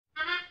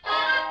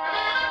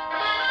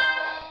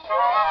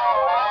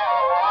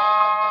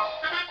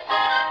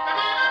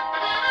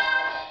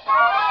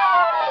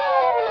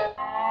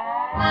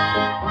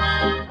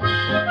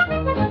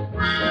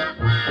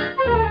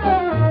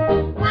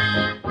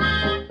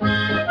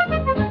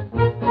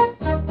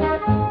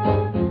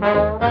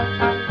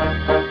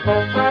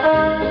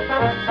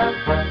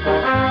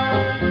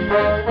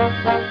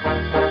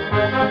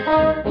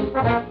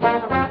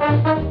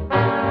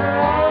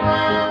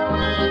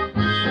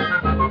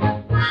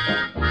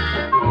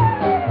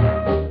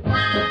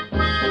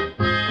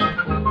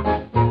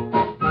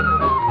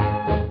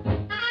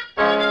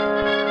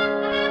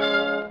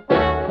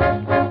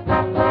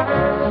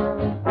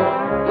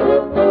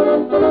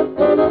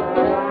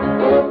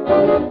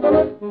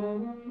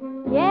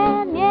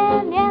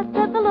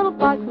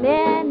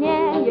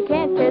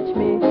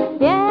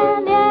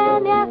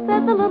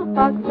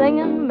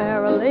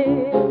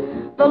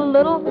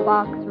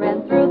fox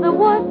ran through the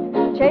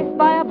woods, chased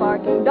by a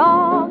barking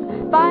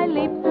dog. By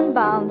leaps and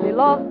bounds he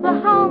lost the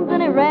hounds,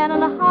 and he ran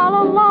in a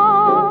hollow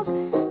log.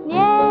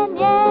 Yeah,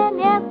 yeah,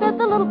 yeah, said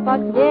the little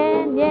fox,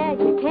 yeah, yeah,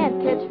 you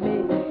can't catch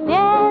me.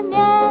 Yeah,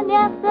 yeah,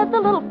 yeah, said the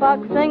little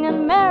fox,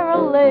 singing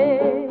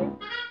merrily.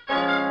 A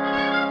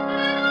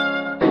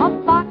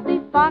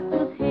foxy fox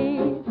was he.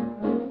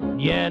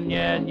 Yeah,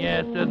 yeah,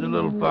 yeah, said the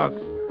little fox,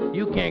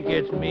 you can't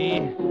catch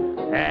me.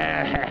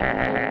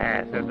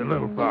 Said the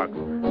little fox,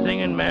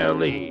 singing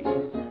merrily.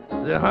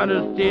 The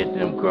hunters chased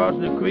him across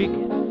the creek.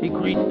 He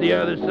reached the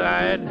other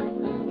side.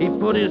 He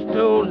put his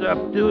toes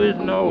up to his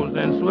nose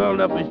and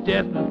swelled up his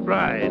chest with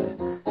pride.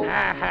 Ha,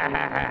 ha, ha,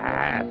 ha,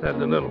 ha, said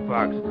the little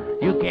fox,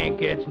 you can't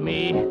catch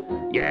me.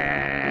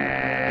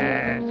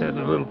 Yeah, said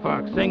the little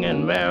fox,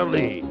 singing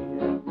merrily.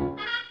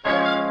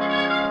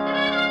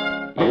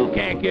 You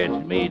can't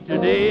catch me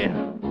today.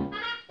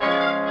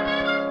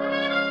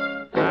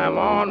 I'm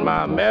on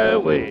my merry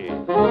way.